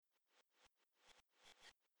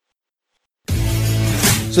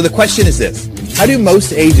So the question is this: how do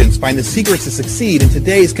most agents find the secrets to succeed in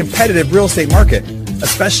today's competitive real estate market,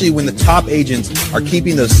 especially when the top agents are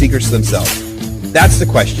keeping those secrets to themselves? That's the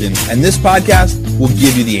question, and this podcast will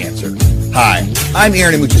give you the answer. Hi, I'm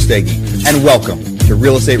Aaron Amuchastegui, and welcome to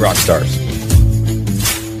Real Estate Rockstars.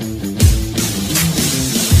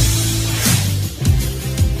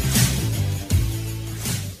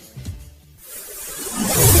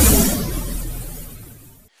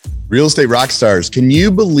 Real Estate Rockstars, can you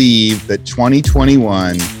believe that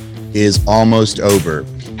 2021 is almost over?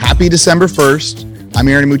 Happy December 1st. I'm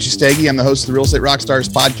Aaron Amuchastegui. I'm the host of the Real Estate Rockstars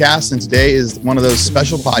podcast, and today is one of those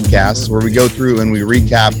special podcasts where we go through and we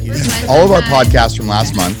recap all of our podcasts from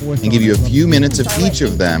last month and give you a few minutes of each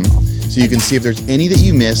of them so you can see if there's any that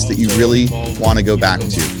you missed that you really want to go back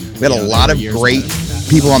to. We had a lot of great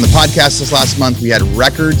people on the podcast this last month. We had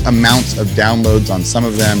record amounts of downloads on some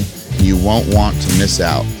of them, and you won't want to miss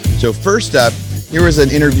out. So first up, here was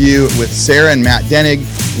an interview with Sarah and Matt Denig,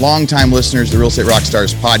 longtime listeners to the Real Estate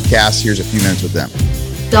Rockstars podcast. Here's a few minutes with them.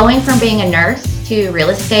 Going from being a nurse to real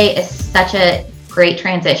estate is such a great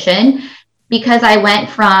transition because I went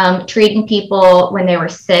from treating people when they were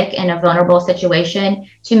sick in a vulnerable situation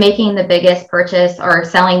to making the biggest purchase or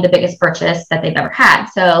selling the biggest purchase that they've ever had.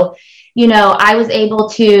 So, I was able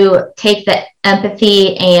to take the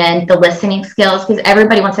empathy and the listening skills because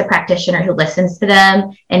everybody wants a practitioner who listens to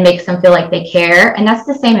them and makes them feel like they care. And that's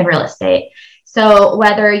the same in real estate. So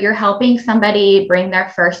whether you're helping somebody bring their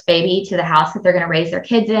first baby to the house that they're going to raise their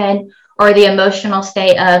kids in, or the emotional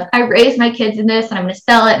state of, I raised my kids in this and I'm going to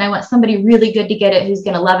sell it and I want somebody really good to get it who's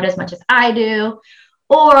going to love it as much as I do.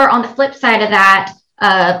 Or on the flip side of that,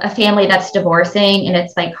 a family that's divorcing and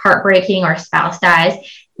it's like heartbreaking or a spouse dies.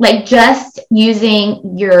 Like just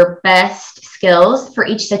using your best skills for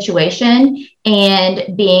each situation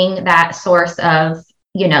and being that source of,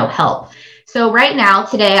 help. So right now,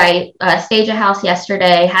 today, I staged a house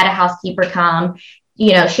yesterday, had a housekeeper come.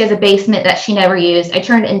 She has a basement that she never used. I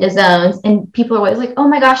turned it into zones and people are always like, oh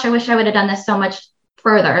my gosh, I wish I would have done this so much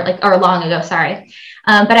further, or long ago, sorry.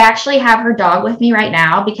 But I actually have her dog with me right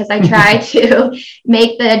now because I try to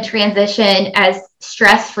make the transition as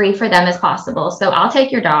stress-free for them as possible. So I'll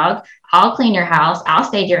take your dog, I'll clean your house, I'll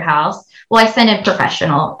stage your house. Well, I send in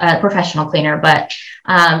professional cleaner, but,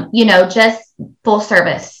 just full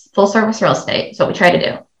service real estate is what we try to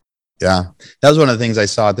do. Yeah, that was one of the things I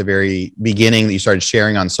saw at the very beginning that you started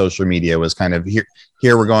sharing on social media was kind of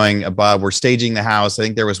here we're going above, we're staging the house. I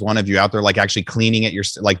think there was one of you out there like actually cleaning it,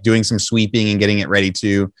 like doing some sweeping and getting it ready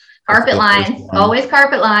to. Carpet lines, always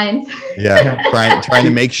carpet lines. Yeah, trying to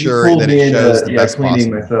make sure that it shows the best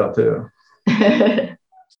cleaning possible. Myself too.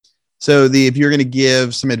 So if you're going to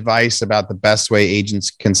give some advice about the best way agents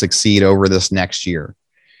can succeed over this next year.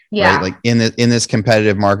 Yeah. Right? Like in this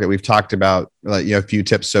competitive market, we've talked about a few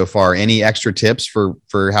tips so far. Any extra tips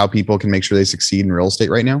for how people can make sure they succeed in real estate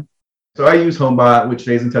right now? So I use HomeBot, which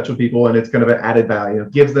stays in touch with people, and it's kind of an added value.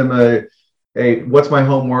 It gives them a what's my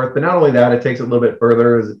home worth? But not only that, it takes it a little bit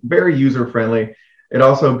further. It's very user friendly. It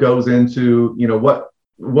also goes into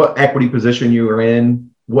what equity position you are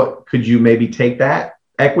in. What could you maybe take that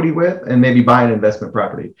equity with and maybe buy an investment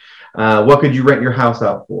property? What could you rent your house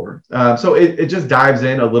out for? So it just dives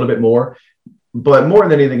in a little bit more, but more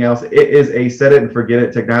than anything else, it is a set it and forget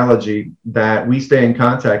it technology that we stay in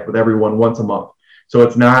contact with everyone once a month. So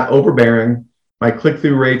it's not overbearing. My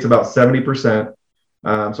click-through rate's about 70%.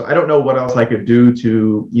 So I don't know what else I could do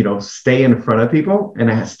to, stay in front of people and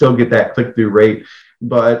I still get that click-through rate.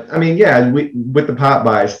 But I mean, yeah, with the pop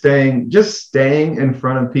by staying in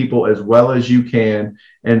front of people as well as you can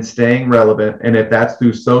and staying relevant. And if that's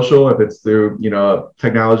through social, if it's through,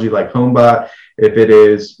 technology like HomeBot, if it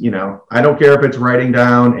is, I don't care if it's writing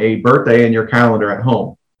down a birthday in your calendar at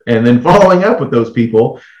home and then following up with those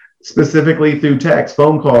people specifically through text,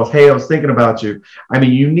 phone calls. Hey, I was thinking about you. I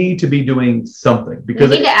mean, you need to be doing something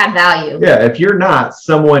because you need to add value. Yeah. If you're not,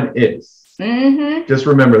 someone is. Mm-hmm. Just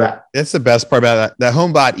remember that. That's the best part about that. The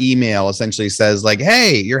HomeBot email essentially says like,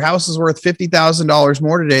 hey, your house is worth $50,000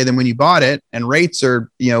 more today than when you bought it. And rates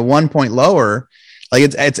are, 1 point lower. Like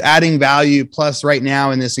it's adding value. Plus right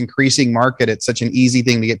now in this increasing market, it's such an easy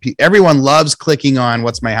thing to get. Everyone loves clicking on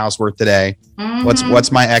what's my house worth today? Mm-hmm.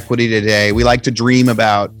 What's my equity today? We like to dream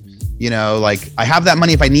about, like I have that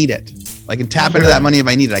money if I need it. I can tap into that money if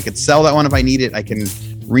I need it. I could sell that one if I need it. I can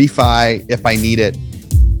refi if I need it.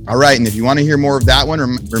 All right. And if you want to hear more of that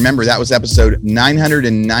one, remember that was episode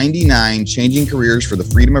 999, Changing Careers for the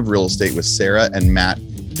Freedom of Real Estate with Sarah and Matt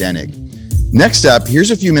Denig. Next up, here's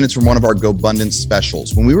a few minutes from one of our GoBundance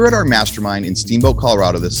specials. When we were at our mastermind in Steamboat,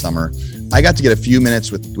 Colorado this summer, I got to get a few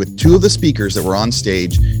minutes with two of the speakers that were on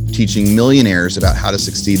stage teaching millionaires about how to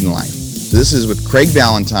succeed in life. So this is with Craig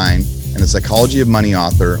Valentine and the Psychology of Money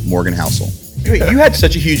author, Morgan Housel. You had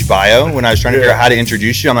such a huge bio when I was trying to figure out how to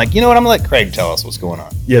introduce you. I'm like, you know what? I'm going to let Craig tell us what's going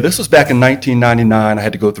on. Yeah, this was back in 1999. I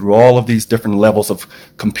had to go through all of these different levels of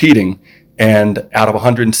competing. And out of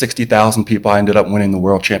 160,000 people, I ended up winning the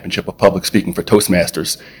World Championship of Public Speaking for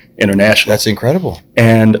Toastmasters International. That's incredible.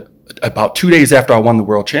 And about 2 days after I won the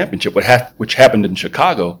World Championship, which happened in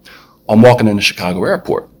Chicago, I'm walking in the Chicago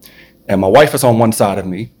airport. And my wife is on one side of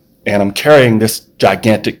me, and I'm carrying this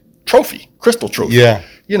gigantic trophy, crystal trophy. Yeah.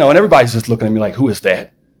 You know, and everybody's just looking at me like, who is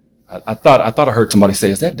that? I thought I heard somebody say,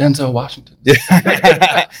 is that Denzel Washington? Yeah.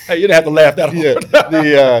 Hey, you didn't have to laugh that hard.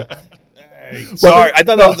 Yeah. Sorry, I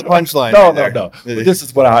thought that was the punchline. No. But this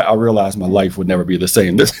is what I realized my life would never be the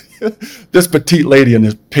same. This petite lady in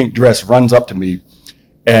this pink dress runs up to me,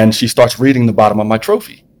 and she starts reading the bottom of my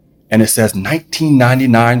trophy. And it says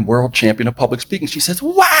 1999 World Champion of Public Speaking. She says,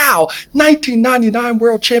 wow, 1999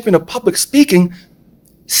 World Champion of Public Speaking.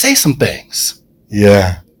 Say some things.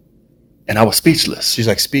 Yeah. And I was speechless. She's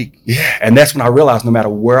like, speak. Yeah. And that's when I realized no matter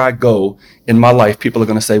where I go in my life, people are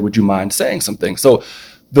going to say, would you mind saying something? So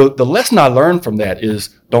the lesson I learned from that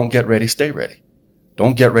is don't get ready, stay ready.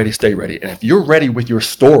 Don't get ready, stay ready. And if you're ready with your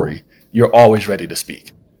story, you're always ready to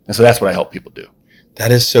speak. And so that's what I help people do.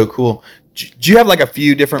 That is so cool. Do you have like a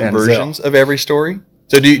few different versions of every story?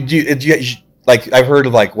 So do you like, I've heard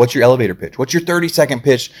of like, what's your elevator pitch? What's your 30-second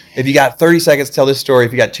pitch? If you got 30 seconds, tell this story.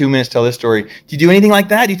 If you got 2 minutes, tell this story. Do you do anything like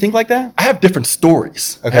that? Do you think like that? I have different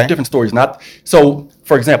stories. Okay. I have different stories. So,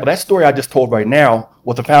 for example, that story I just told right now,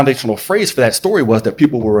 what the foundational phrase for that story was that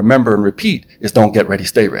people will remember and repeat is don't get ready,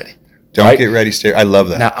 stay ready. Don't get ready, stay. I love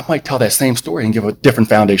that. Now, I might tell that same story and give a different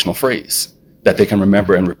foundational phrase that they can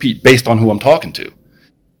remember and repeat based on who I'm talking to.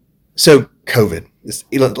 So COVID,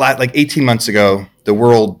 like 18 months ago, the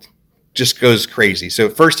world just goes crazy. So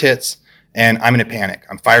it first hits and I'm in a panic.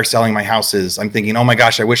 I'm fire selling my houses. I'm thinking, oh my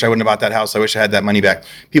gosh, I wish I wouldn't have bought that house. I wish I had that money back.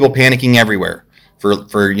 People panicking everywhere for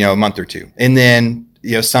a month or two. And then,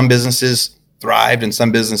 some businesses thrived and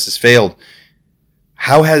some businesses failed.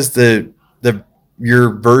 How has your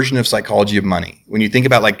version of Psychology of Money, when you think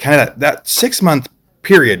about like kind of that 6-month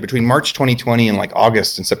period between March 2020 and like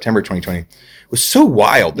August and September 2020 was so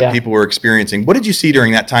wild that people were experiencing. What did you see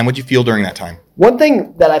during that time? What did you feel during that time? One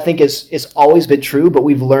thing that I think is always been true, but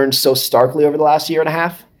we've learned so starkly over the last year and a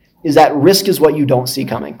half, is that risk is what you don't see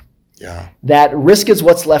coming. Yeah. That risk is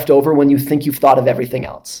what's left over when you think you've thought of everything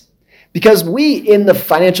else. Because we in the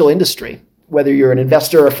financial industry, whether you're an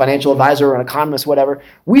investor or a financial advisor or an economist, whatever,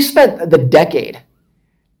 we spent the decade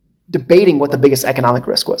debating what the biggest economic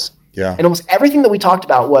risk was. Yeah. And almost everything that we talked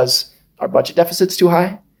about was, are budget deficits too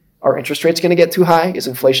high? Are interest rates going to get too high? Is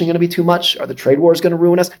inflation going to be too much? Are the trade wars going to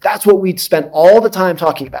ruin us? That's what we'd spent all the time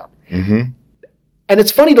talking about. Mm-hmm. And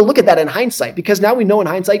it's funny to look at that in hindsight, because now we know in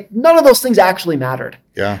hindsight, none of those things actually mattered.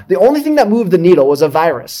 Yeah. The only thing that moved the needle was a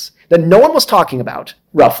virus that no one was talking about,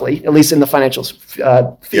 roughly, at least in the financial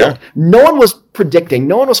field. Yeah. No one was predicting,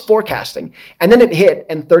 no one was forecasting. And then it hit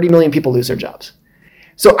and 30 million people lose their jobs.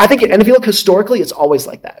 So I think, and if you look historically, it's always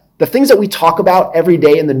like that. The things that we talk about every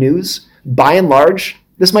day in the news, by and large,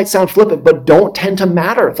 this might sound flippant, but don't tend to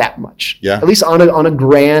matter that much. Yeah. At least on a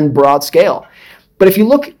grand, broad scale. But if you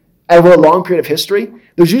look over a long period of history,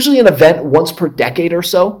 there's usually an event once per decade or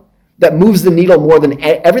so that moves the needle more than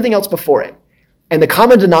everything else before it. And the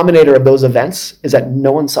common denominator of those events is that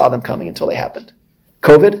no one saw them coming until they happened.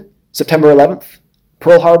 COVID, September 11th,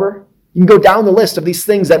 Pearl Harbor. You can go down the list of these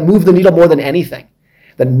things that move the needle more than anything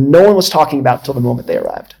that no one was talking about until the moment they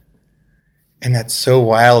arrived. And that's so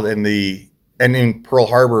wild. And in Pearl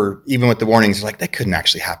Harbor, even with the warnings, like that couldn't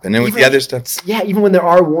actually happen. And with the other stuff. Yeah, even when there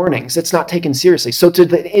are warnings, it's not taken seriously. So to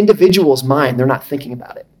the individual's mind, they're not thinking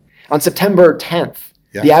about it. On September 10th,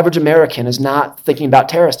 the average American is not thinking about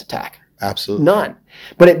terrorist attack. Absolutely. None.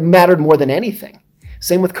 But it mattered more than anything.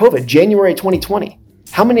 Same with COVID, January 2020.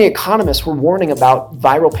 How many economists were warning about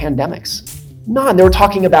viral pandemics? None. They were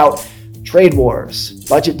talking about trade wars,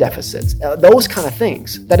 budget deficits, those kind of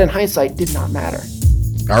things that in hindsight did not matter.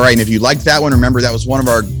 All right, and if you liked that one, remember that was one of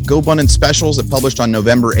our GoBundance specials that published on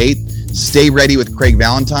November 8th. Stay Ready with Craig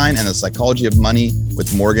Valentine and The Psychology of Money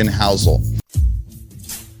with Morgan Housel.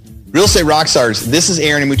 Real Estate Rockstars, this is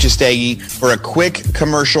Aaron Amuchastegui for a quick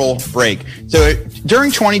commercial break. So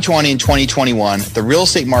during 2020 and 2021, the real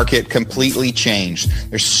estate market completely changed.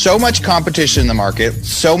 There's so much competition in the market,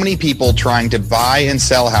 so many people trying to buy and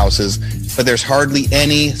sell houses, but there's hardly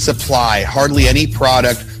any supply, hardly any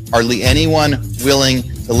product, hardly anyone willing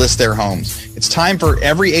to list their homes. It's time for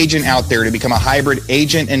every agent out there to become a hybrid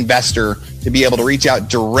agent investor, to be able to reach out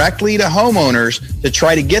directly to homeowners to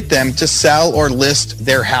try to get them to sell or list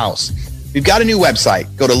their house. We've got a new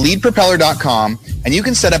website. Go to leadpropeller.com and you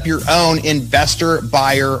can set up your own investor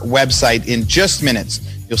buyer website in just minutes.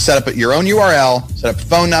 You'll set up your own URL, set up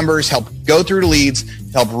phone numbers, help go through to leads,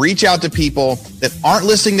 help reach out to people that aren't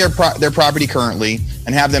listing their property currently,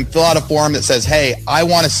 and have them fill out a form that says, hey, I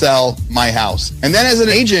want to sell my house. And then as an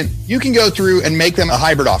agent, you can go through and make them a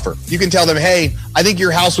hybrid offer. You can tell them, hey, I think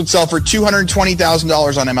your house would sell for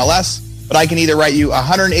 $220,000 on MLS, but I can either write you a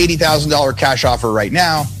 $180,000 cash offer right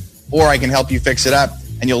now, or I can help you fix it up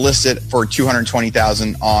and you'll list it for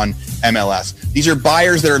 $220,000 on MLS. These are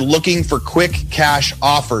buyers that are looking for quick cash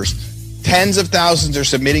offers. Tens of thousands are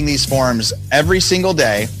submitting these forms every single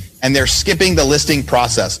day, and they're skipping the listing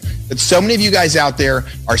process. But so many of you guys out there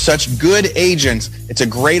are such good agents, it's a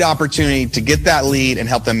great opportunity to get that lead and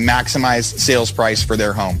help them maximize sales price for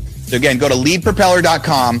their home. So again, go to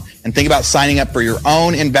leadpropeller.com and think about signing up for your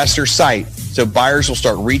own investor site so buyers will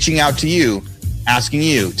start reaching out to you, asking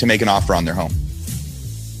you to make an offer on their home.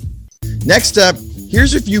 Next up,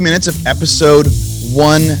 here's a few minutes of episode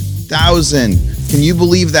 1000. Can you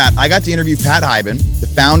believe that? I got to interview Pat Hiban, the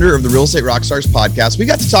founder of the Real Estate Rockstars podcast. We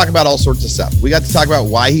got to talk about all sorts of stuff. We got to talk about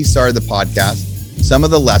why he started the podcast, some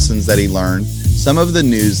of the lessons that he learned, some of the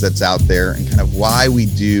news that's out there, and kind of why we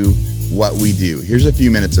do what we do. Here's a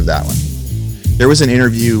few minutes of that one. There was an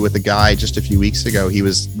interview with a guy just a few weeks ago. He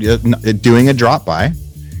was doing a drop by,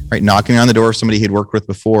 right? Knocking on the door of somebody he'd worked with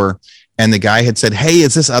before. And the guy had said, hey,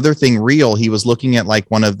 is this other thing real? He was looking at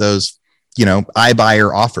like one of those,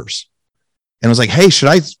 iBuyer offers. And was like, hey,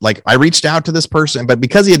 I reached out to this person, but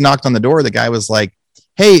because he had knocked on the door, the guy was like,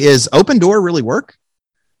 hey, is Open Door really work?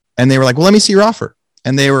 And they were like, well, let me see your offer.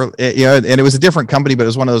 And they were, and it was a different company, but it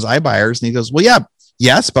was one of those iBuyers. And he goes, well, yeah,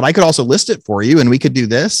 yes, but I could also list it for you and we could do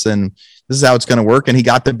this. And this is how it's going to work. And he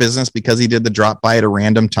got the business because he did the drop by at a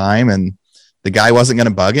random time. And the guy wasn't going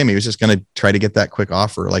to bug him. He was just going to try to get that quick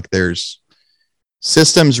offer. Like there's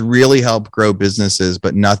systems really help grow businesses,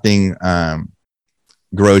 but nothing,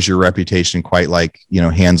 grows your reputation quite like,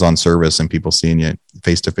 hands-on service and people seeing you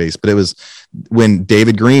face to face. But it was when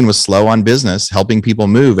David Green was slow on business, helping people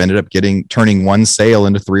move, ended up turning one sale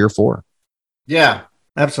into 3 or 4. Yeah,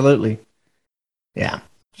 absolutely. Yeah.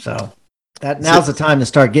 So now's the time to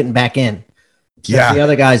start getting back in. Yeah. The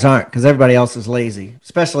other guys aren't, because everybody else is lazy,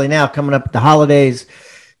 especially now coming up the holidays.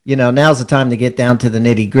 Now's the time to get down to the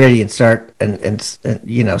nitty gritty and start and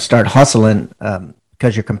start hustling,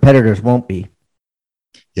 because your competitors won't be.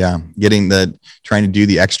 Yeah. Trying to do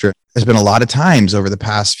the extra. There's been a lot of times over the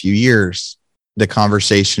past few years, the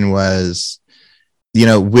conversation was,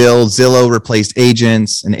 will Zillow replace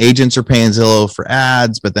agents, and agents are paying Zillow for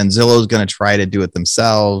ads, but then Zillow is going to try to do it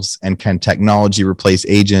themselves. And can technology replace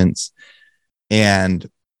agents? And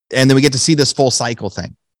then we get to see this full cycle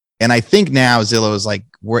thing. And I think now Zillow is like,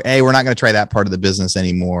 we're not going to try that part of the business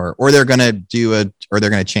anymore, or they're going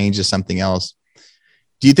to change to something else.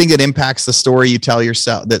 Do you think it impacts the story you tell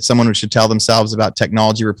yourself, that someone should tell themselves about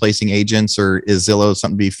technology replacing agents, or is Zillow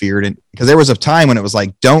something to be feared? Because there was a time when it was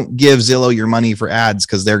like, don't give Zillow your money for ads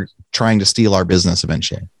because they're trying to steal our business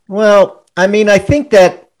eventually. Well, I mean, I think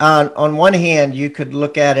that on one hand, you could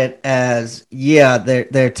look at it as,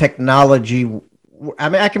 their technology. I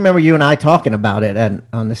mean, I can remember you and I talking about it and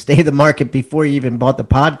on the State of the Market before you even bought the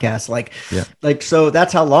podcast. So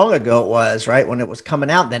that's how long ago it was, right? When it was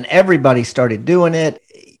coming out, then everybody started doing it.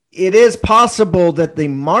 It is possible that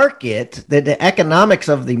the economics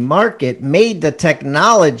of the market made the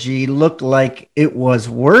technology look like it was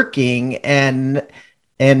working, and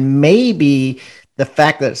maybe the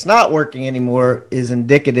fact that it's not working anymore is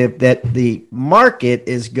indicative that the market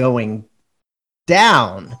is going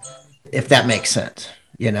down, if that makes sense,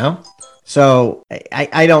 So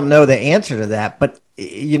I don't know the answer to that, but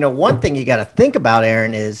one thing you got to think about,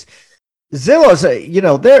 Aaron, is Zillow's,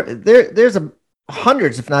 there's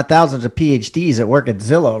hundreds, if not thousands of PhDs that work at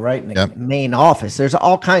Zillow, right? In the main office. There's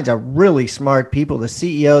all kinds of really smart people. The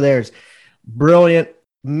CEO there's brilliant.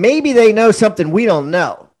 Maybe they know something we don't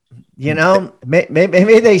know,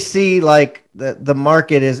 maybe they see like the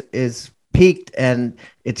market is peaked and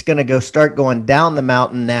it's going to start going down the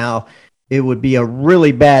mountain now. It would be a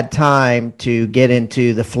really bad time to get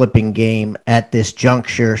into the flipping game at this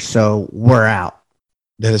juncture. So we're out.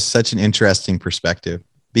 That is such an interesting perspective.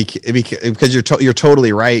 Because you're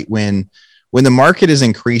totally right. When the market is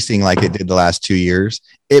increasing like it did the last 2 years,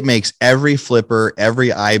 it makes every flipper,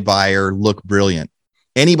 every iBuyer look brilliant.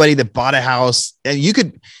 Anybody that bought a house, and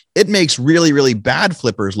it makes really, really bad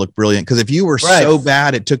flippers look brilliant. Because if you were so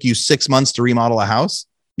bad, it took you 6 months to remodel a house.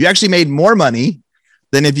 You actually made more money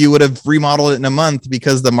than if you would have remodeled it in a month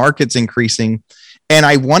because the market's increasing.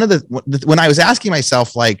 And when I was asking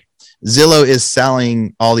myself, like, Zillow is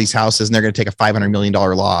selling all these houses and they're going to take a $500 million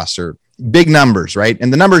loss, or big numbers, right?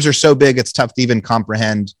 And the numbers are so big, it's tough to even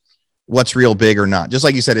comprehend what's real big or not. Just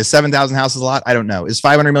like you said, is 7,000 houses a lot? I don't know. Is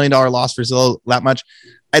 $500 million loss for Zillow that much?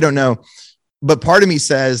 I don't know. But part of me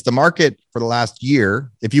says the market for the last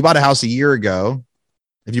year, if you bought a house a year ago,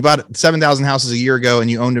 if you bought 7,000 houses a year ago and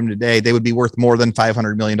you owned them today, they would be worth more than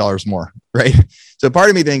 $500 million more, right? So part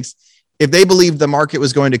of me thinks if they believed the market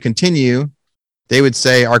was going to continue, they would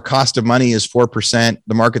say our cost of money is 4%.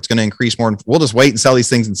 The market's going to increase more. We'll just wait and sell these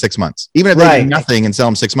things in 6 months. Even if they do nothing and sell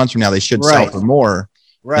them 6 months from now, they should sell for more,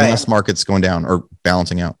 unless market's going down or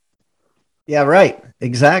balancing out. Yeah, right.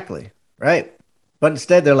 Exactly. Right. But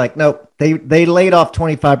instead they're like, nope, they laid off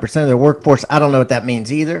 25% of their workforce. I don't know what that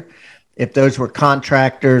means either. If those were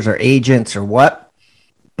contractors or agents or what,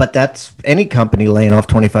 but that's any company laying off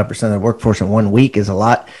 25% of their workforce in 1 week is a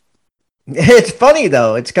lot. It's funny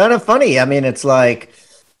though. It's kind of funny. I mean, it's like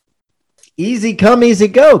easy come, easy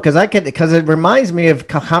go. Because it reminds me of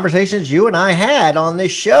conversations you and I had on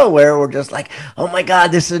this show where we're just like, oh my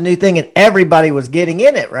God, this is a new thing, and everybody was getting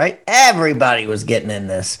in it, right? Everybody was getting in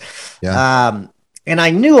this. Yeah. And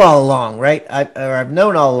I knew all along, right? I've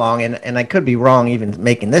known all along, and I could be wrong even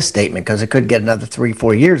making this statement because I could get another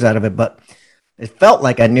 3-4 years out of it, but it felt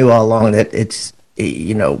like I knew all along that it's,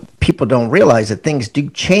 people don't realize that things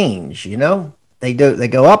do change, They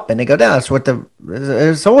go up and they go down. That's what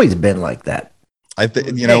it's always been like that.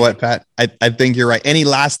 You know what, Pat? I think you're right. Any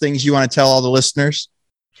last things you want to tell all the listeners?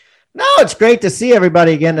 No, it's great to see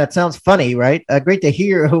everybody again. That sounds funny, right? Great to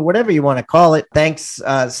hear, whatever you want to call it. Thanks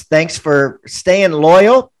for staying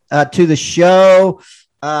loyal to the show.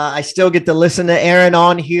 I still get to listen to Aaron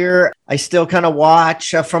on here. I still kind of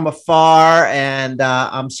watch from afar, and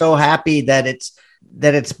I'm so happy that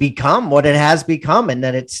it's become what it has become, and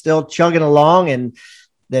that it's still chugging along, and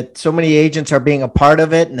that so many agents are being a part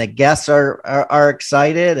of it, and the guests are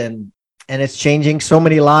excited, and it's changing so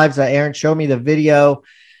many lives. Aaron showed me the video.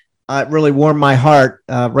 It really warmed my heart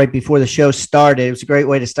right before the show started. It was a great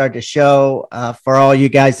way to start the show. For all you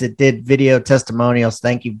guys that did video testimonials,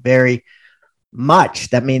 thank you very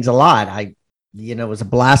much. That means a lot. It was a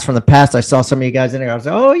blast from the past. I saw some of you guys in there. I was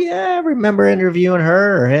like, oh yeah, I remember interviewing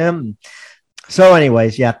her or him. So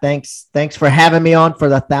anyways, yeah, thanks for having me on for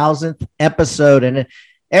the 1,000th episode. And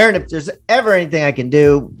Aaron, if there's ever anything I can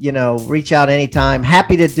do, reach out anytime.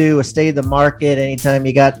 Happy to do a state of the market anytime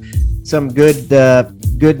you got some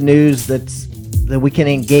good news that we can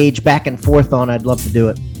engage back and forth on. I'd love to do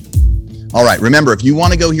it. All right. Remember, if you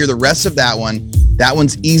want to go hear the rest of that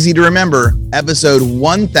one's easy to remember. Episode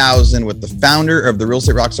 1000 with the founder of the Real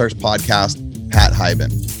Estate Rockstars podcast, Pat Hiban.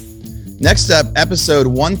 Next up, episode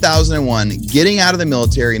 1001, getting out of the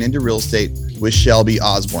military and into real estate with Shelby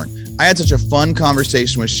Osborne. I had such a fun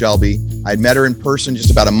conversation with Shelby. I'd met her in person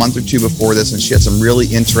just about a month or two before this, and she had some really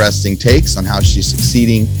interesting takes on how she's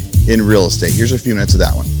succeeding in real estate. Here's a few minutes of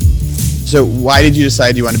that one. So why did you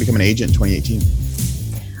decide you wanted to become an agent in 2018?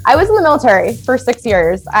 I was in the military for 6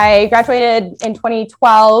 years. I graduated in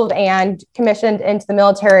 2012 and commissioned into the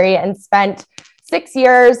military and spent 6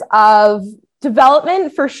 years of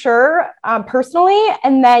development for sure, personally.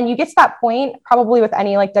 And then you get to that point, probably with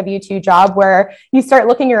any like W-2 job, where you start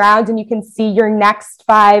looking around and you can see your next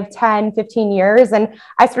 5, 10, 15 years. And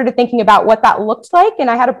I started thinking about what that looked like. And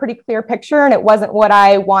I had a pretty clear picture, and it wasn't what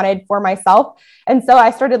I wanted for myself. And so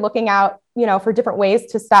I started looking out, for different ways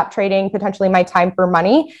to stop trading potentially my time for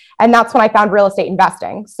money. And that's when I found real estate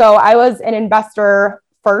investing. So I was an investor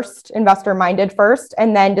minded first,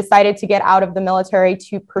 and then decided to get out of the military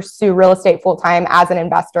to pursue real estate full time as an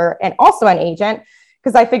investor and also an agent,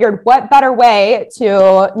 because I figured what better way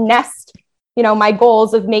to nest, my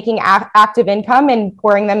goals of making active income and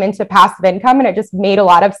pouring them into passive income. And it just made a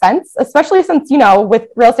lot of sense, especially since, with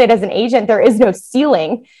real estate as an agent, there is no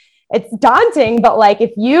ceiling. It's daunting, but like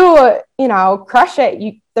if you, crush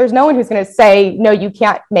it, there's no one who's going to say, no, you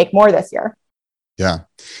can't make more this year. Yeah.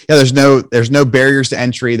 There's no barriers to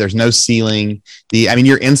entry. There's no ceiling.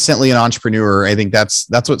 You're instantly an entrepreneur. I think that's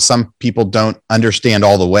what some people don't understand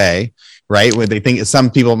all the way, right? When they think, some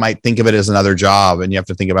people might think of it as another job, and you have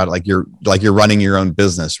to think about it like you're running your own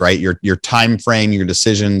business, right? Your time frame, your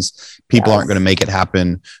decisions, people aren't going to make it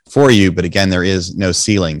happen for you. But again, there is no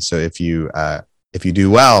ceiling. So if you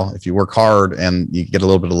do well, if you work hard, and you get a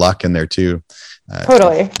little bit of luck in there too,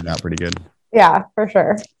 totally turn out pretty good. Yeah, for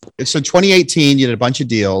sure. So 2018, you did a bunch of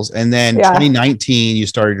deals, and then 2019, you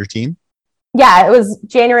started your team? Yeah, it was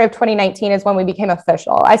January of 2019 is when we became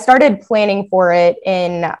official. I started planning for it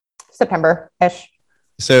in September-ish.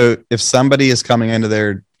 So if somebody is coming into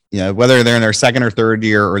their, whether they're in their second or third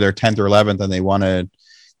year or their 10th or 11th, and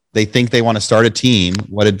they think they want to start a team,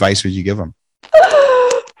 what advice would you give them?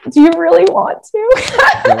 Do you really want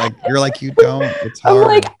to? you're like, you don't. It's hard. I'm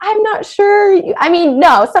like, I'm not sure. I mean,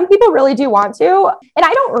 no, some people really do want to. And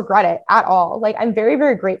I don't regret it at all. Like, I'm very,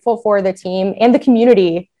 very grateful for the team and the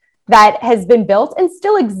community that has been built and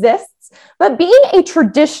still exists. But being a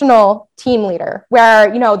traditional team leader where,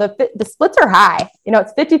 the splits are high,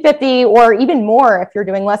 it's 50-50 or even more if you're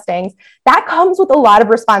doing listings, that comes with a lot of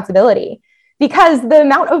responsibility. Because the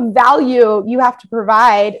amount of value you have to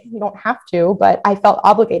provide, you don't have to, but I felt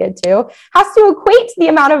obligated to, has to equate to the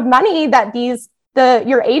amount of money that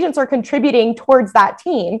your agents are contributing towards that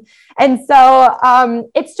team. And so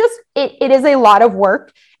it is a lot of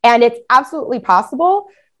work, and it's absolutely possible,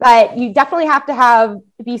 but you definitely have to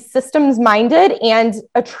be systems minded and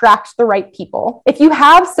attract the right people. If you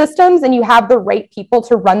have systems and you have the right people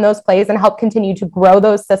to run those plays and help continue to grow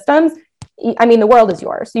those systems, I mean, the world is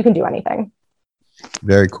yours. You can do anything.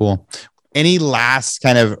 Very cool. Any last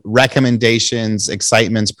kind of recommendations,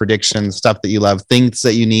 excitements, predictions, stuff that you love, things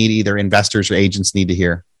that you need either investors or agents need to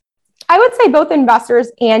hear? I would say both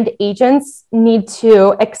investors and agents need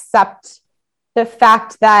to accept the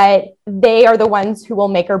fact that they are the ones who will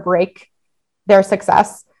make or break their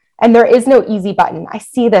success. And there is no easy button. I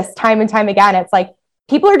see this time and time again. It's like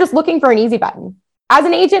people are just looking for an easy button. As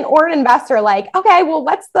an agent or an investor, like, okay, well,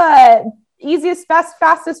 what's the easiest,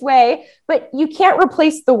 fastest way? But you can't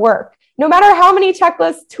replace the work. No matter how many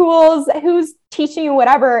checklists, tools, who's teaching you,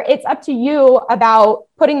 whatever, it's up to you about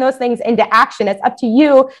putting those things into action. It's up to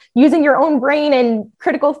you using your own brain and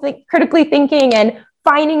critically thinking and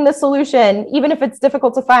finding the solution, even if it's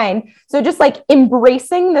difficult to find. So just like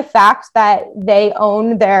embracing the fact that they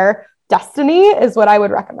own their destiny is what I would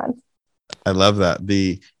recommend. I love that.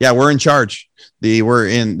 We're in charge.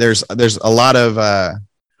 There's a lot of,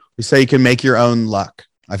 we say you can make your own luck.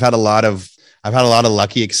 I've had a lot of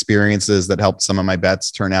lucky experiences that helped some of my bets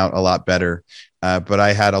turn out a lot better. But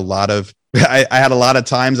I had a lot of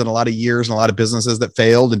times and a lot of years and a lot of businesses that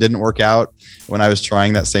failed and didn't work out when I was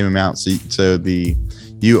trying that same amount.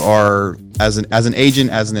 You are as an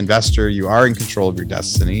agent, as an investor, you are in control of your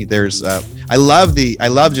destiny. I love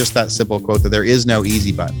just that simple quote that there is no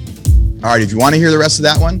easy button. All right. If you want to hear the rest of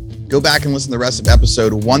that one, go back and listen to the rest of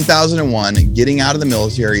episode 1001, Getting Out of the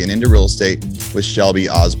Military and Into Real Estate with Shelby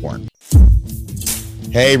Osborne.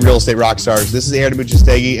 Hey, Real Estate Rockstars. This is Aaron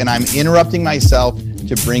Amuchastegui, and I'm interrupting myself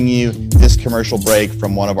to bring you this commercial break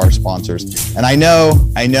from one of our sponsors. And I know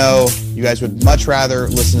you guys would much rather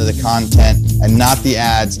listen to the content and not the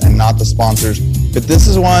ads and not the sponsors, but this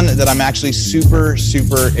is one that I'm actually super,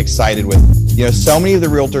 super excited with. So many of the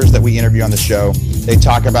realtors that we interview on the show, they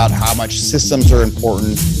talk about how much systems are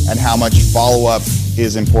important and how much follow-up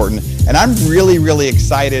is important. And I'm really, really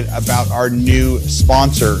excited about our new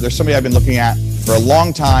sponsor. There's somebody I've been looking at for a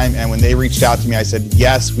long time, and when they reached out to me, I said,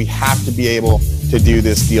 yes, we have to be able to do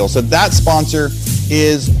this deal. So that sponsor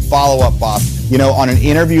is Follow Up Boss. On an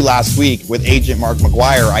interview last week with agent Mark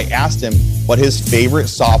McGuire, I asked him what his favorite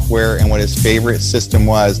software and what his favorite system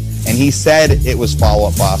was, and he said it was Follow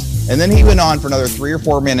Up Boss. And then he went on for another 3 or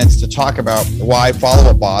 4 minutes to talk about why Follow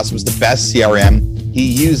Up Boss was the best CRM he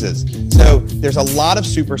uses. So there's a lot of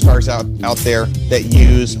superstars out there that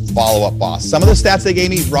use Follow Up Boss. Some of the stats they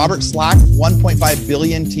gave me: Robert Slack, 1.5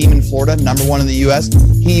 billion team in Florida, #1 in the US.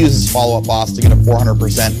 He uses Follow Up Boss to get a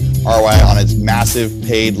 400% ROI on its massive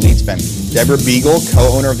paid lead spend. Deborah Beagle,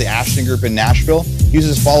 co-owner of the Ashton Group in Nashville,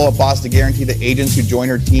 uses Follow Up Boss to guarantee that agents who join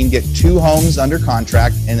her team get 2 homes under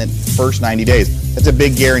contract in the first 90 days. That's a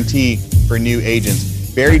big guarantee for new agents.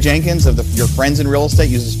 Barry Jenkins of Your Friends in Real Estate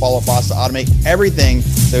uses Follow Up Boss to automate everything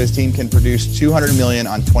so his team can produce $200 million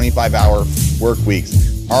on 25-hour work weeks.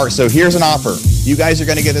 All right, so here's an offer. You guys are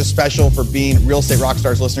going to get this special for being Real Estate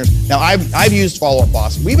Rockstars listeners. Now, I've used Follow Up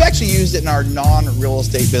Boss. We've actually used it in our non-real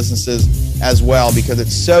estate businesses as well because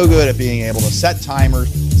it's so good at being able to set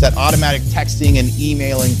timers, set automatic texting and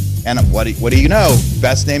emailing, and what do you know?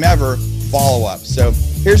 Best name ever, Follow Up. So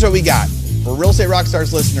here's what we got. For Real Estate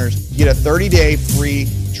Rockstars listeners, you get a 30-day free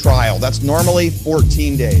trial. That's normally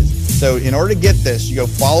 14 days. So in order to get this, you go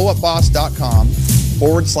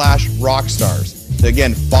followupboss.com/rockstars. So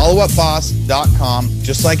again, followupboss.com,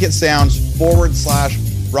 just like it sounds,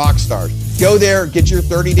 /rockstars. Go there, get your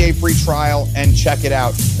 30-day free trial, and check it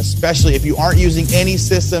out. Especially if you aren't using any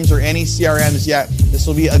systems or any CRMs yet, this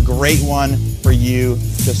will be a great one for you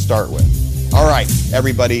to start with. All right,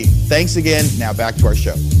 everybody, thanks again. Now back to our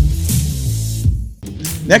show.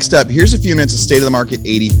 Next up, here's a few minutes of State of the Market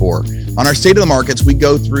 84. On our State of the Markets, we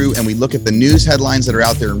go through and we look at the news headlines that are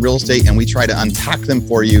out there in real estate, and we try to unpack them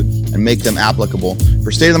for you and make them applicable.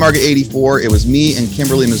 For State of the Market 84, it was me and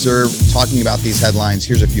Kimberly Meserve talking about these headlines.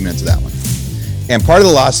 Here's a few minutes of that one. And part of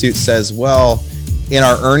the lawsuit says, well, in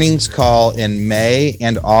our earnings call in May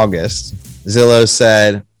and August, Zillow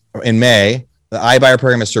said in May, the iBuyer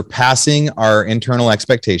program is surpassing our internal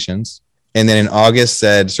expectations. And then in August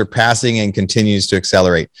said surpassing and continues to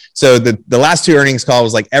accelerate. So the last two earnings call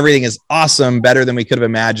was like, everything is awesome, better than we could have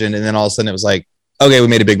imagined. And then all of a sudden it was like, okay, we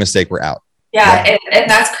made a big mistake. We're out. Yeah. And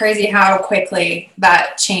that's crazy how quickly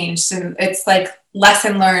that changed. And it's like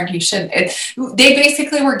lesson learned. They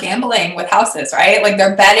basically were gambling with houses, right? Like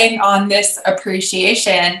they're betting on this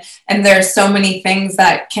appreciation, and there's so many things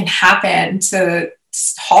that can happen to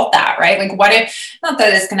halt that, right? Like what if, not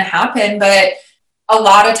that it's going to happen, but a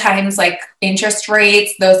lot of times like interest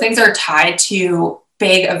rates, those things are tied to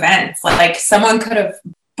big events. Like someone could have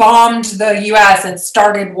bombed the US and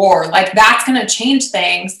started war. Like that's going to change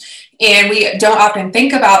things. And we don't often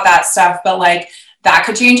think about that stuff, but like that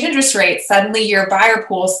could change interest rates. Suddenly your buyer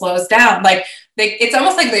pool slows down. Like it's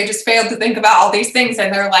almost like they just failed to think about all these things.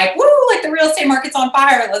 And they're like, woo, like the real estate market's on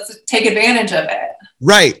fire. Let's take advantage of it.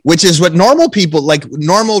 Right. Which is what normal people, like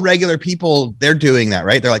normal, regular people, they're doing that,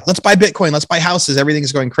 right? They're like, let's buy Bitcoin, let's buy houses. Everything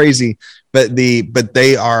is going crazy. But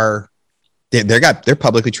they're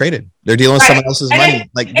publicly traded. They're dealing with someone else's money.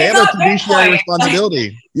 Like they have a fiduciary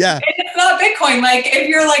responsibility. Yeah. It's not Bitcoin. Like if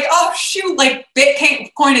you're like, oh shoot, like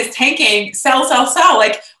Bitcoin is tanking, sell.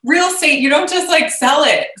 Like real estate, you don't just like sell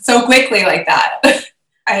it so quickly like that.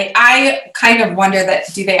 I kind of wonder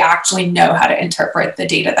that, do they actually know how to interpret the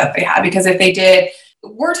data that they have? Because if they did,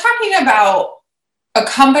 we're talking about a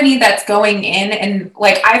company that's going in and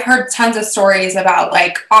like, I've heard tons of stories about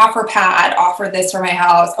like OfferPad offer this for my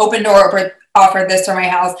house, Opendoor offer this for my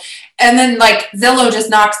house. And then like Zillow just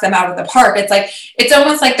knocks them out of the park. It's like, it's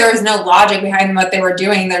almost like there was no logic behind what they were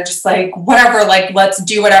doing. They're just like, whatever, like, let's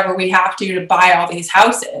do whatever we have to buy all these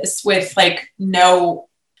houses with like no,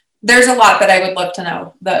 there's a lot that I would love to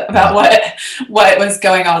know about what was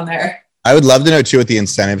going on there. I would love to know too what the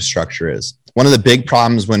incentive structure is. One of the big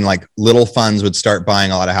problems when like little funds would start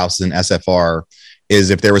buying a lot of houses in SFR is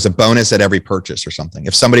if there was a bonus at every purchase or something.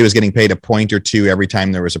 If somebody was getting paid a point or two every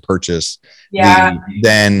time there was a purchase,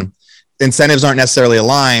 then incentives aren't necessarily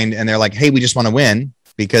aligned, and they're like, hey, we just want to win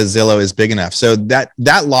because Zillow is big enough. So that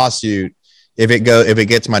lawsuit, if it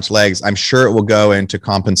gets much legs, I'm sure it will go into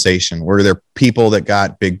compensation. Were there people that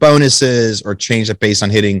got big bonuses or changed it based on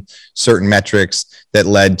hitting certain metrics that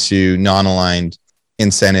led to non-aligned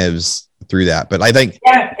incentives through that? But I think,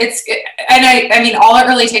 yeah, I mean, all it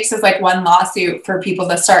really takes is like one lawsuit for people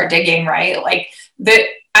to start digging, right? Like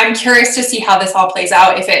I'm curious to see how this all plays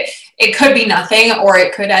out. If it could be nothing, or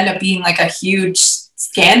it could end up being like a huge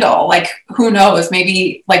scandal. Like who knows?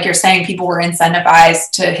 Maybe like you're saying, people were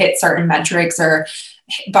incentivized to hit certain metrics or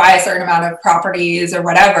buy a certain amount of properties or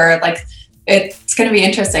whatever. Like it's going to be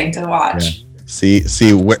interesting to watch. Yeah.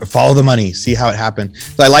 Follow the money, see how it happened.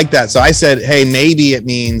 So I like that. So I said, hey, maybe it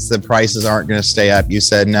means the prices aren't going to stay up. You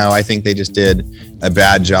said, no, I think they just did a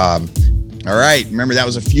bad job. All right. Remember, that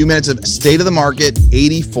was a few minutes of State of the Market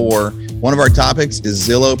 84. One of our topics is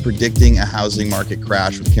Zillow predicting a housing market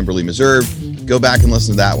crash with Kimberly Meserve. Go back and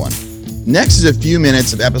listen to that one. Next is a few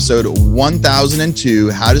minutes of episode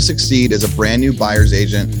 1002, How to Succeed as a Brand New Buyer's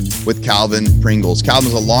Agent with Calvin Pringles.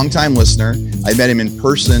 Calvin's a longtime listener. I met him in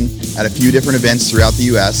person at a few different events throughout the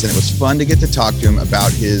U.S., and it was fun to get to talk to him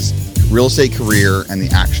about his real estate career and the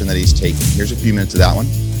action that he's taking. Here's a few minutes of that one.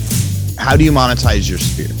 How do you monetize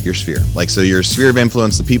your sphere? Like, so your sphere of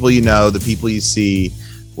influence, the people you know, the people you see,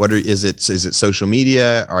 is it social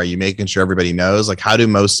media? Are you making sure everybody knows? Like, how do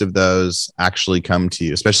most of those actually come to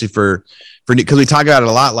you? Especially because we talk about it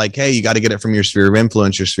a lot, like, hey, you got to get it from your sphere of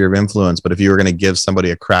influence. But if you were going to give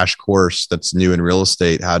somebody a crash course that's new in real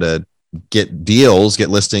estate, how to get deals, get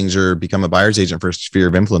listings, or become a buyer's agent for a sphere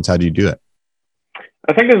of influence, how do you do it?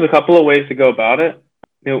 I think there's a couple of ways to go about it.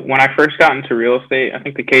 You know, when I first got into real estate, I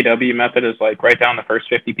think the KW method is like write down the first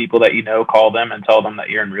 50 people that you know, call them and tell them that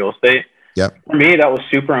you're in real estate. Yep. For me, that was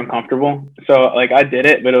super uncomfortable. So like I did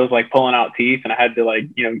it, but it was like pulling out teeth, and I had to like,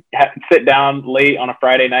 sit down late on a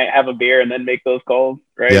Friday night, have a beer, and then make those calls.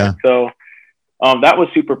 Right. Yeah. So that was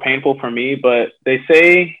super painful for me, but they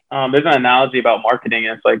say there's an analogy about marketing.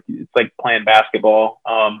 And it's like playing basketball.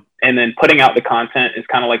 And then putting out the content is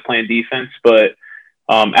kind of like playing defense, but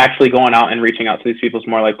actually going out and reaching out to these people is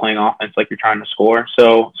more like playing offense, like you're trying to score.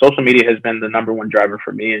 So social media has been the number one driver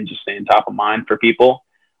for me and just staying top of mind for people.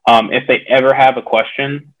 If they ever have a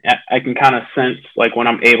question, I can kind of sense like when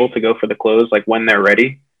I'm able to go for the close, like when they're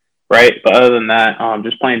ready, right? But other than that,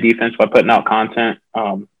 just playing defense by putting out content.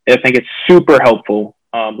 I think it's super helpful.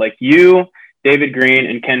 Like you, David Green,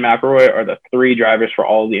 and Ken McElroy are the three drivers for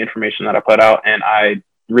all of the information that I put out, and I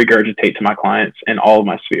regurgitate to my clients in all of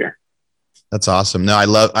my sphere. That's awesome. No, I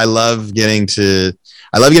love getting to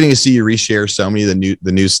see you reshare so many of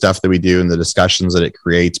the new stuff that we do and the discussions that it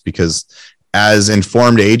creates, because as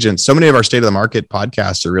informed agents, so many of our State of the Market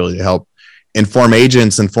podcasts are really to help inform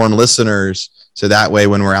agents, inform listeners. So that way,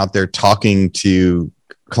 when we're out there talking to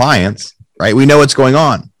clients, right, we know what's going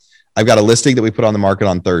on. I've got a listing that we put on the market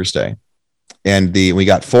on Thursday, and we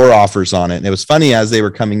got 4 offers on it. And it was funny as they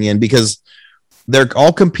were coming in, because they're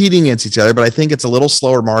all competing against each other, but I think it's a little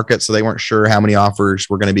slower market. So they weren't sure how many offers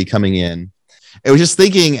were going to be coming in. It was just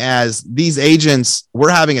thinking, as these agents, we're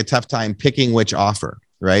having a tough time picking which offer,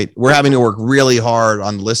 right? We're having to work really hard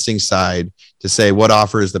on the listing side to say what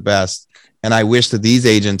offer is the best. And I wish that these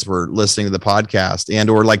agents were listening to the podcast and,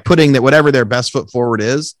 or like putting that whatever their best foot forward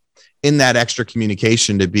is in that extra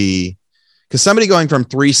communication, to be, because somebody going from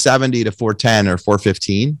 370 to 410 or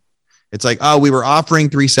 415, it's like, oh, we were offering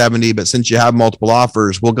 370, but since you have multiple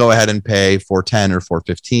offers, we'll go ahead and pay 410 or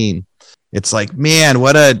 415. It's like, man,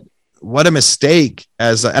 what a mistake.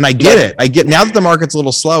 And I get it. I get, now that the market's a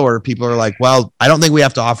little slower, people are like, well, I don't think we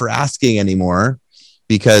have to offer asking anymore,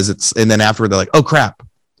 because and then afterward they're like, oh crap,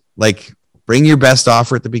 like bring your best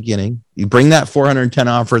offer at the beginning. You bring that 410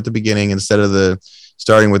 offer at the beginning instead of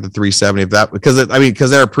starting with the 370, because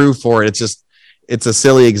they're approved for it. It's a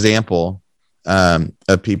silly example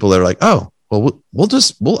of people that are like, oh, well,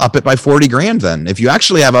 we'll up it by 40 grand. Then if you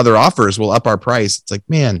actually have other offers, we'll up our price. It's like,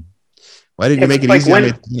 man, why didn't you make it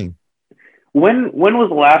easy? When was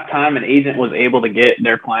the last time an agent was able to get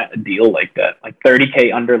their client a deal like that, like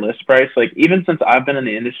 30K under list price? Like, even since I've been in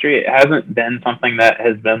the industry, it hasn't been something that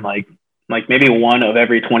has been like maybe one of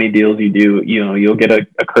every 20 deals you do, you'll get a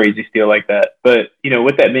crazy steal like that. But,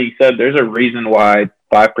 with that being said, there's a reason why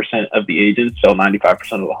 5% of the agents sell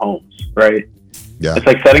 95% of the homes, right? Yeah. It's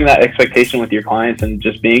like setting that expectation with your clients and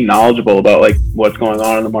just being knowledgeable about like what's going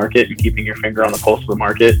on in the market and keeping your finger on the pulse of the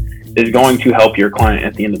market is going to help your client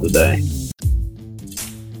at the end of the day.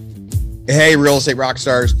 Hey, Real Estate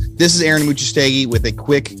Rockstars. This is Aaron Amuchastegui with a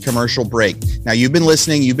quick commercial break. Now, you've been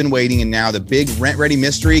listening, you've been waiting, and now the big Rent Ready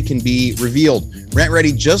mystery can be revealed. Rent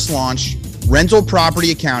Ready just launched rental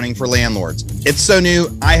property accounting for landlords. It's so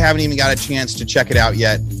new, I haven't even got a chance to check it out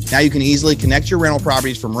yet. Now you can easily connect your rental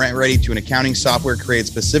properties from Rent Ready to an accounting software created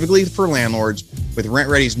specifically for landlords with Rent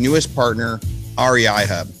Ready's newest partner, REI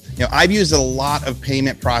Hub. I've used a lot of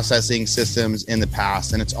payment processing systems in the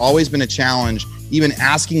past, and it's always been a challenge even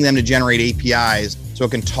asking them to generate APIs so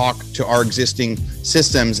it can talk to our existing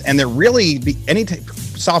systems. And any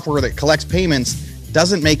software that collects payments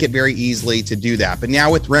doesn't make it very easily to do that. But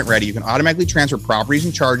now with Rent Ready, you can automatically transfer properties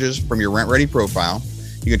and charges from your Rent Ready profile.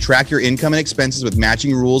 You can track your income and expenses with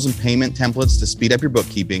matching rules and payment templates to speed up your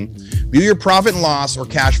bookkeeping. View your profit and loss or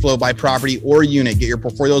cash flow by property or unit. Get your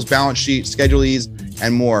portfolio's balance sheet, schedulees,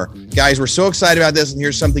 and more. Guys, we're so excited about this, and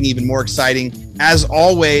here's something even more exciting. As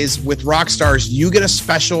always, with Rockstars, you get a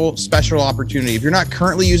special opportunity. If you're not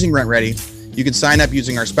currently using Rent Ready, you can sign up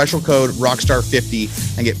using our special code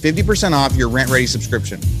ROCKSTAR50 and get 50% off your Rent Ready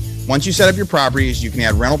subscription. Once you set up your properties, you can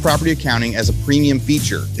add rental property accounting as a premium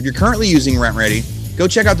feature. If you're currently using Rent Ready, go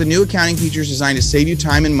check out the new accounting features designed to save you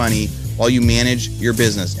time and money while you manage your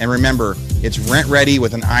business. And remember, it's Rent Ready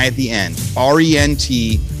with an I at the end, RENTREDI.com.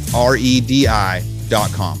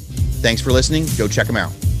 Thanks for listening. Go check them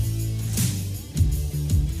out.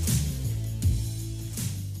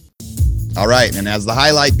 All right. And as the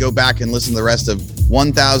highlight, go back and listen to the rest of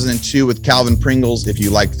 1002 with Calvin Pringles if you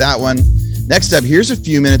liked that one. Next up, here's a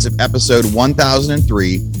few minutes of episode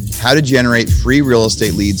 1003, how to generate free real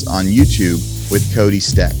estate leads on YouTube with Cody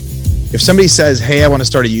Steck. If somebody says, hey, I want to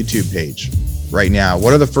start a YouTube page right now,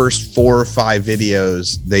 what are the first 4 or 5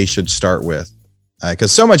 videos they should start with?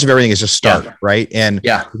 Because so much of everything is just start, right? And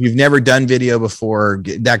if you've never done video before,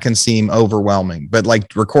 that can seem overwhelming. But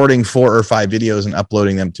like recording 4 or 5 videos and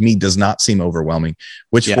uploading them, to me, does not seem overwhelming.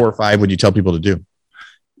 Which 4 or 5 would you tell people to do?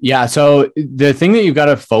 Yeah. So the thing that you've got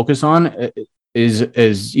to focus on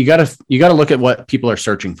is you got to look at what people are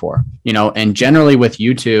searching for, and generally with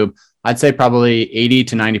YouTube, I'd say probably 80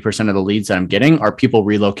 to 90% of the leads that I'm getting are people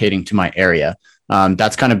relocating to my area.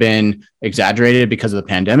 That's kind of been exaggerated because of the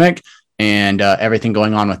pandemic and everything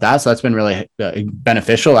going on with that. So that's been really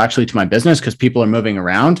beneficial actually to my business because people are moving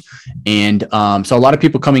around. And so a lot of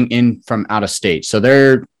people coming in from out of state. So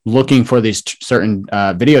they're looking for these certain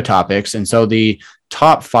video topics. And so the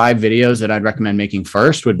top 5 videos that I'd recommend making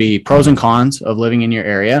first would be pros and cons of living in your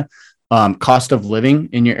area, cost of living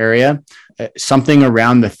in your area, something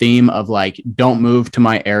around the theme of like, don't move to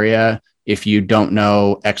my area if you don't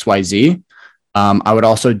know XYZ. I would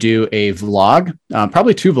also do a vlog,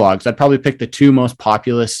 probably 2 vlogs. I'd probably pick the 2 most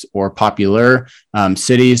populous or popular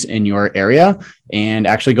cities in your area and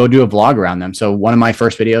actually go do a vlog around them. So one of my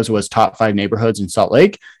first videos was top 5 neighborhoods in Salt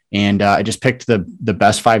Lake. And I just picked the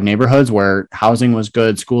best 5 neighborhoods where housing was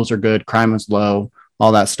good, schools are good, crime was low,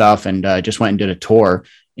 all that stuff. And just went and did a tour.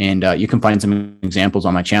 And you can find some examples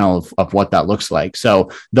on my channel of what that looks like.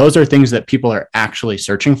 So those are things that people are actually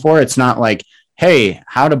searching for. It's not like, hey,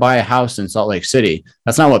 how to buy a house in Salt Lake City.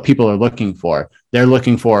 That's not what people are looking for. They're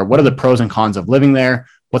looking for, what are the pros and cons of living there?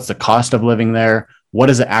 What's the cost of living there? What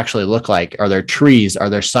does it actually look like? Are there trees? Are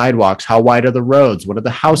there sidewalks? How wide are the roads? What do the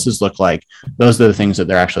houses look like? Those are the things that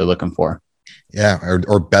they're actually looking for. Yeah.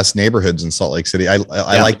 Or best neighborhoods in Salt Lake City. I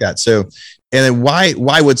like that. So, and then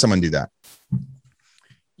why would someone do that?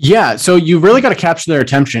 Yeah. So you really got to capture their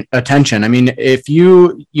attention. I mean, if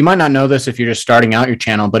you might not know this if you're just starting out your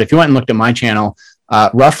channel, but if you went and looked at my channel,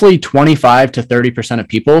 roughly 25 to 30% of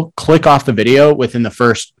people click off the video within the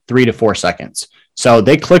first 3 to 4 seconds. So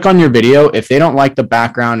they click on your video. If they don't like the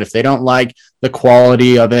background, if they don't like the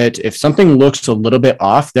quality of it, if something looks a little bit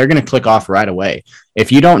off, they're going to click off right away.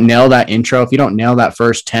 If you don't nail that intro, if you don't nail that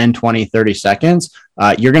first 10, 20, 30 seconds,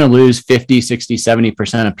 you're going to lose 50, 60,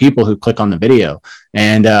 70% of people who click on the video.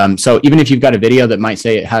 And so even if you've got a video that might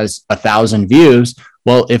say it has 1,000 views,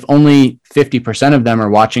 well, if only 50% of them are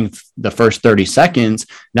watching the first 30 seconds,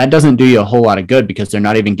 that doesn't do you a whole lot of good because they're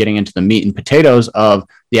not even getting into the meat and potatoes of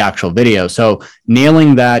the actual video. So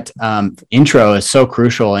nailing that intro is so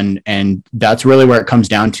crucial. And that's really where it comes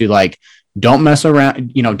down to, like, don't mess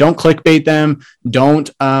around, don't clickbait them. Don't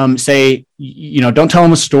say, don't tell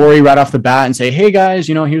them a story right off the bat and say, hey guys,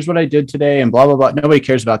 here's what I did today and blah, blah, blah. Nobody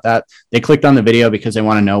cares about that. They clicked on the video because they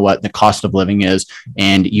want to know what the cost of living is.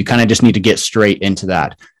 And you kind of just need to get straight into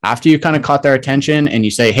that. After you kind of caught their attention and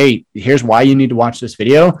you say, hey, here's why you need to watch this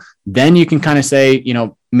video. Then you can kind of say,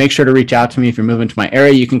 make sure to reach out to me if you're moving to my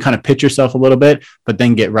area. You can kind of pitch yourself a little bit, but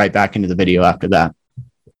then get right back into the video after that.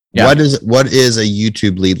 Yeah. What is a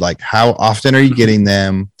YouTube lead like? How often are you getting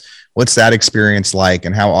them? What's that experience like?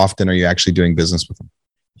 And how often are you actually doing business with them?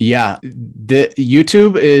 Yeah, the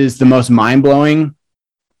YouTube is the most mind-blowing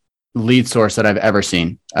lead source that I've ever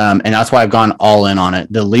seen. And that's why I've gone all in on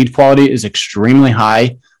it. The lead quality is extremely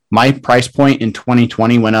high. My price point in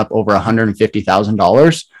 2020 went up over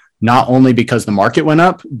 $150,000, not only because the market went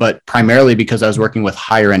up, but primarily because I was working with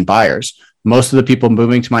higher end buyers. Most of the people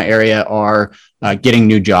moving to my area are getting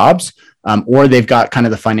new jobs, or they've got kind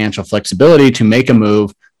of the financial flexibility to make a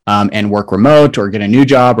move and work remote or get a new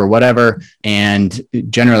job or whatever. And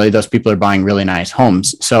generally, those people are buying really nice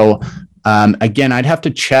homes. So again, I'd have to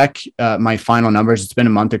check my final numbers. It's been a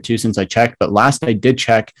month or 2 since I checked, but last I did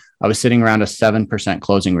check, I was sitting around a 7%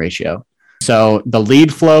 closing ratio. So the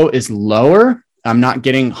lead flow is lower. I'm not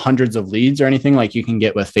getting hundreds of leads or anything like you can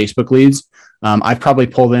get with Facebook leads. I've probably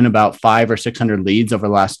pulled in about 500 or 600 leads over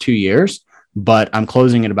the last 2 years, but I'm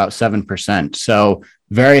closing at about 7%. So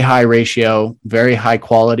very high ratio, very high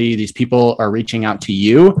quality. These people are reaching out to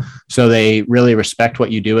you. So they really respect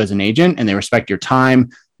what you do as an agent and they respect your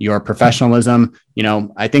time, your professionalism.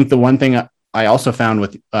 I think the one thing I also found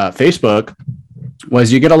with Facebook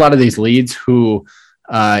was you get a lot of these leads who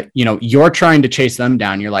you're trying to chase them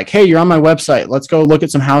down. You're like, hey, you're on my website. Let's go look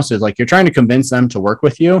at some houses. Like, you're trying to convince them to work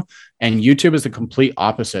with you. And YouTube is the complete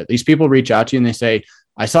opposite. These people reach out to you and they say,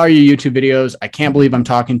 I saw your YouTube videos. I can't believe I'm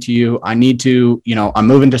talking to you. I need to, I'm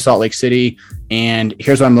moving to Salt Lake City and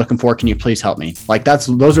here's what I'm looking for. Can you please help me? Like, those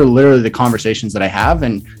are literally the conversations that I have.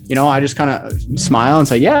 And, I just kind of smile and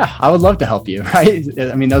say, yeah, I would love to help you. Right.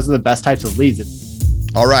 I mean, those are the best types of leads.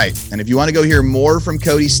 All right. And if you want to go hear more from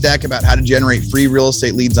Cody Steck about how to generate free real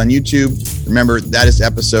estate leads on YouTube, remember that is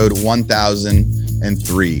episode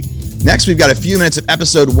 1003. Next, we've got a few minutes of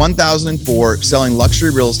episode 1004, Selling Luxury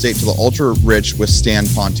Real Estate to the Ultra Rich with Stan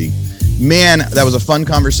Ponte. Man, that was a fun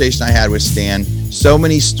conversation I had with Stan. So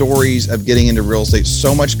many stories of getting into real estate,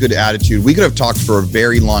 so much good attitude. We could have talked for a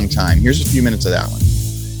very long time. Here's a few minutes of that one.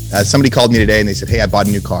 Somebody called me today and they said, hey, I bought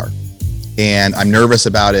a new car and I'm nervous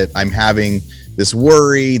about it. I'm having this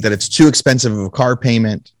worry that it's too expensive of a car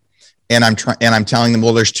payment. And I'm telling them,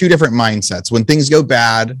 well, there's 2 different mindsets. When things go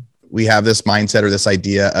bad, we have this mindset or this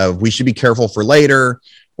idea of we should be careful for later,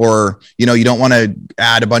 or, you don't want to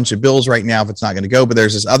add a bunch of bills right now if it's not going to go. But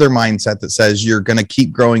there's this other mindset that says you're going to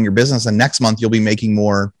keep growing your business and next month you'll be making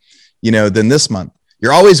more, than this month.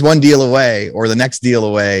 You're always one deal away or the next deal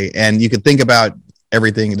away. And you could think about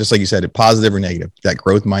everything, just like you said, positive or negative, that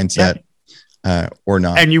growth mindset or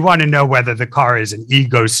not. And you want to know whether the car is an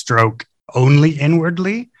ego stroke only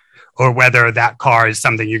inwardly, or whether that car is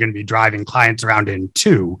something you're going to be driving clients around in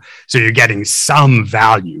too. So you're getting some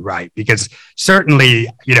value, right? Because certainly,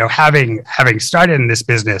 having started in this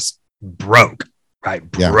business broke, right?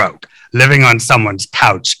 Broke. Living on someone's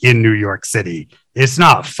couch in New York City, it's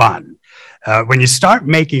not fun. When you start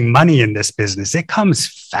making money in this business, it comes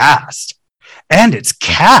fast and it's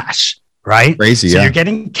cash. Right? Crazy. So you're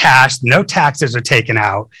getting cash, no taxes are taken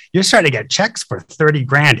out. You're starting to get checks for 30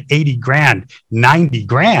 grand, 80 grand, 90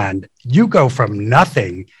 grand. You go from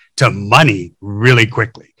nothing to money really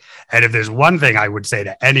quickly. And if there's one thing I would say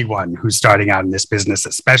to anyone who's starting out in this business,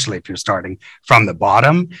 especially if you're starting from the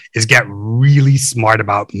bottom, is get really smart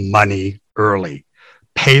about money early.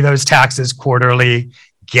 Pay those taxes quarterly.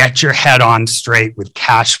 Get your head on straight with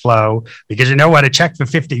cash flow, because you know what? A check for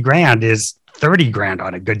 50 grand is 30 grand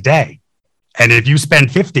on a good day. And if you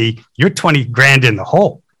spend 50, you're 20 grand in the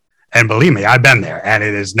hole. And believe me, I've been there, and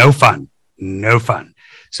it is no fun.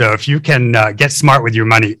 So if you can get smart with your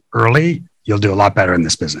money early, you'll do a lot better in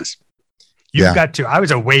this business. I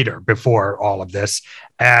was a waiter before all of this.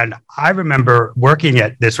 And I remember working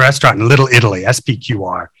at this restaurant in Little Italy,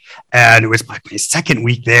 SPQR. And it was like my second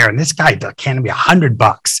week there. And this guy handed me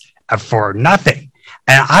 $100 for nothing.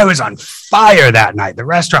 And I was on fire that night. The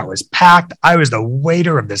restaurant was packed. I was the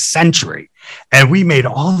waiter of the century. And we made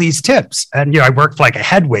all these tips. And, I worked like a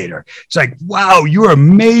head waiter. It's like, wow, you're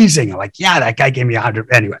amazing. I'm like, yeah, that guy gave me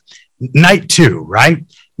 $100. Anyway, night 2, right?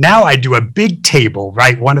 Now I do a big table,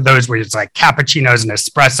 right? One of those where it's like cappuccinos and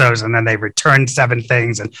espressos, and then they return 7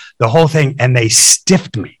 things and the whole thing. And they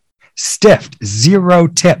stiffed me, 0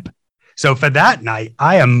 tip. So for that night,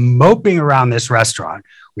 I am moping around this restaurant.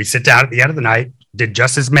 We sit down at the end of the night, did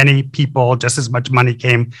just as many people, just as much money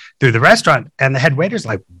came through the restaurant. And the head waiter's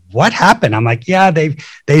like, what happened? I'm like, yeah,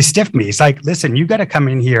 they stiffed me. He's like, listen, you got to come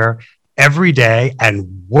in here every day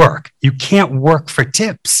and work. You can't work for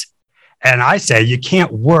tips. And I say, you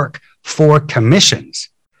can't work for commissions.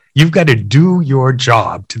 You've got to do your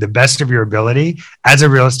job to the best of your ability as a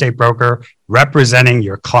real estate broker representing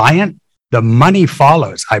your client. The money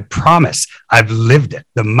follows. I promise. I've lived it.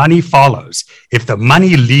 The money follows. If the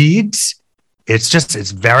money leads,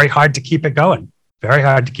 it's very hard to keep it going. Very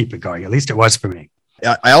hard to keep it going. At least it was for me.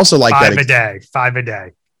 I also like 5 a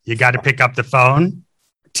day. You got to pick up the phone,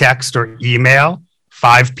 text or email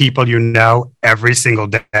 5 people every single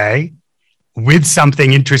day with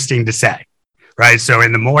something interesting to say, right? So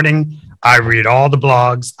in the morning, I read all the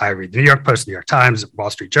blogs. I read the New York Post, New York Times, Wall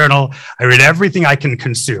Street Journal. I read everything I can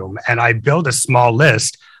consume, and I build a small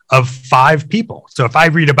list of 5 people. So if I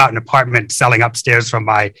read about an apartment selling upstairs from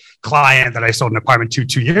my client that I sold an apartment to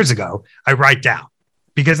 2 years ago, I write down,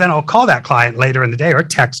 because then I'll call that client later in the day or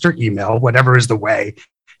text or email, whatever is the way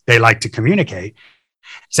they like to communicate.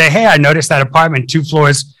 Say, hey, I noticed that apartment 2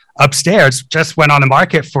 floors upstairs just went on the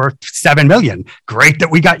market for $7 million. Great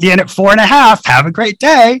that we got you in at 4.5. Have a great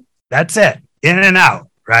day. That's it. In and out,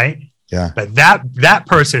 right? Yeah. But that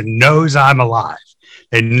person knows I'm alive.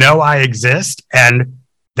 They know I exist. And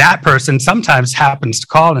that person sometimes happens to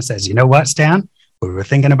call and says, you know what, Stan? We were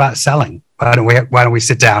thinking about selling. Why don't we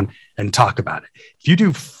sit down and talk about it? If you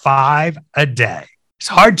do 5 a day, it's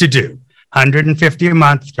hard to do. 150 a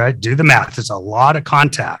month, right? Do the math. It's a lot of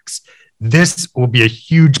contacts. This will be a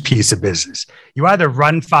huge piece of business. You either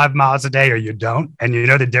run 5 miles a day or you don't. And you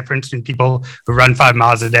know the difference between people who run 5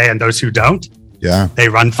 miles a day and those who don't? Yeah. They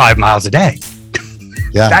run 5 miles a day.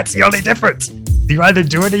 Yeah. That's the only difference. You either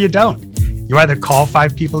do it or you don't. You either call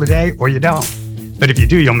 5 people a day or you don't. But if you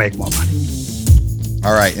do, you'll make more money.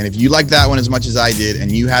 All right. And if you like that one as much as I did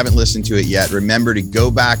and you haven't listened to it yet, remember to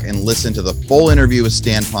go back and listen to the full interview with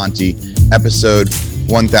Stan Ponte, episode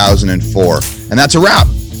 1004. And that's a wrap.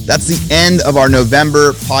 That's the end of our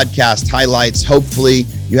November podcast highlights. Hopefully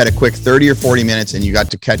you had a quick 30 or 40 minutes and you got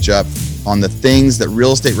to catch up on the things that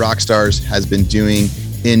Real Estate Rockstars has been doing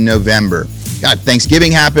in November. God,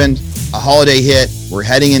 Thanksgiving happened, a holiday hit. We're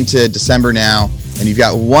heading into December now, and you've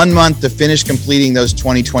got 1 month to finish completing those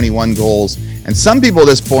 2021 goals. And some people at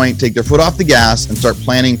this point take their foot off the gas and start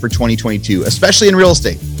planning for 2022, especially in real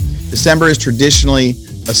estate. December is traditionally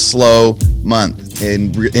a slow month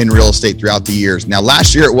in real estate throughout the years. Now,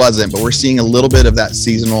 last year it wasn't, but we're seeing a little bit of that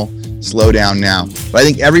seasonal slowdown now. But I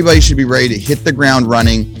think everybody should be ready to hit the ground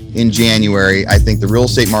running in January. I think the real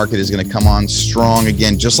estate market is going to come on strong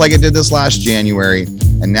again, just like it did this last January.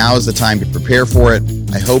 And now is the time to prepare for it.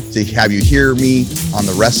 I hope to have you hear me on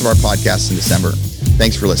the rest of our podcast in December.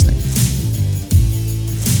 Thanks for listening.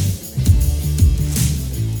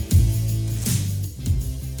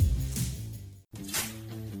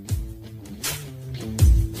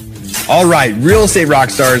 All right, Real Estate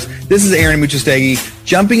Rockstars, this is Aaron Amuchastegui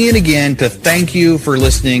jumping in again to thank you for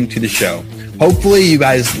listening to the show. Hopefully you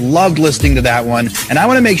guys loved listening to that one. And I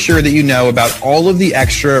want to make sure that you know about all of the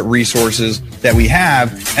extra resources that we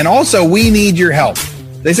have. And also, we need your help.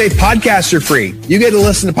 They say podcasts are free. You get to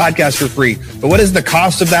listen to podcasts for free. But what is the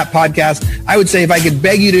cost of that podcast? I would say if I could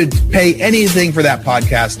beg you to pay anything for that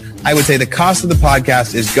podcast, I would say the cost of the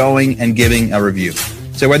podcast is going and giving a review.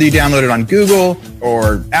 So whether you download it on Google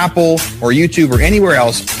or Apple or YouTube or anywhere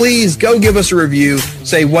else, please go give us a review.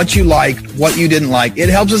 Say what you liked, what you didn't like. It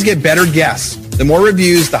helps us get better guests. The more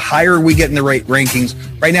reviews, the higher we get in the rankings.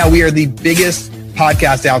 Right now, we are the biggest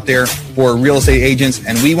podcast out there for real estate agents,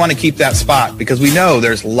 and we want to keep that spot because we know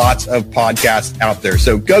there's lots of podcasts out there.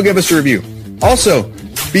 So go give us a review. Also,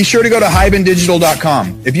 be sure to go to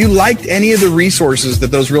hibandigital.com. If you liked any of the resources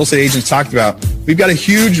that those real estate agents talked about, we've got a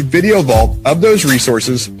huge video vault of those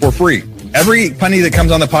resources for free. Every penny that comes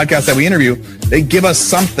on the podcast that we interview, they give us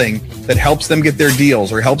something that helps them get their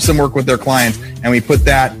deals or helps them work with their clients, and we put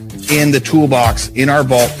that in the toolbox in our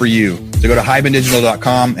vault for you. So go to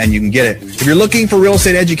hibandigital.com and you can get it. If you're looking for real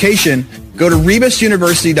estate education, go to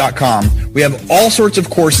rebusuniversity.com. We have all sorts of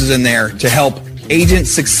courses in there to help agents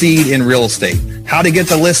succeed in real estate. How to get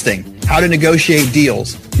the listing, how to negotiate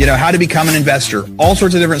deals, how to become an investor, all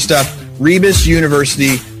sorts of different stuff,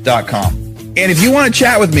 rebusuniversity.com. And if you want to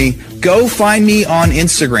chat with me, go find me on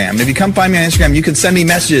Instagram. And if you come find me on Instagram, you can send me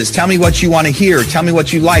messages. Tell me what you want to hear. Tell me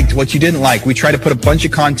what you liked, what you didn't like. We try to put a bunch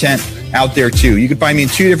of content out there too. You can find me in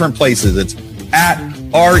 2 different places. It's at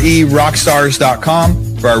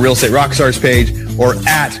rerockstars.com for our Real Estate Rockstars page, or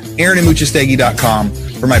at aaronamuchastegui.com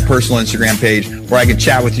for my personal Instagram page, where I can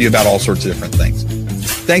chat with you about all sorts of different things.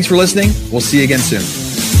 Thanks for listening. We'll see you again soon.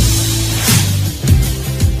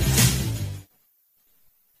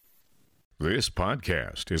 This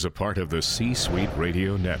podcast is a part of the C-Suite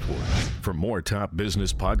Radio Network. For more top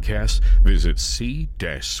business podcasts, visit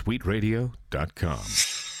c-suiteradio.com.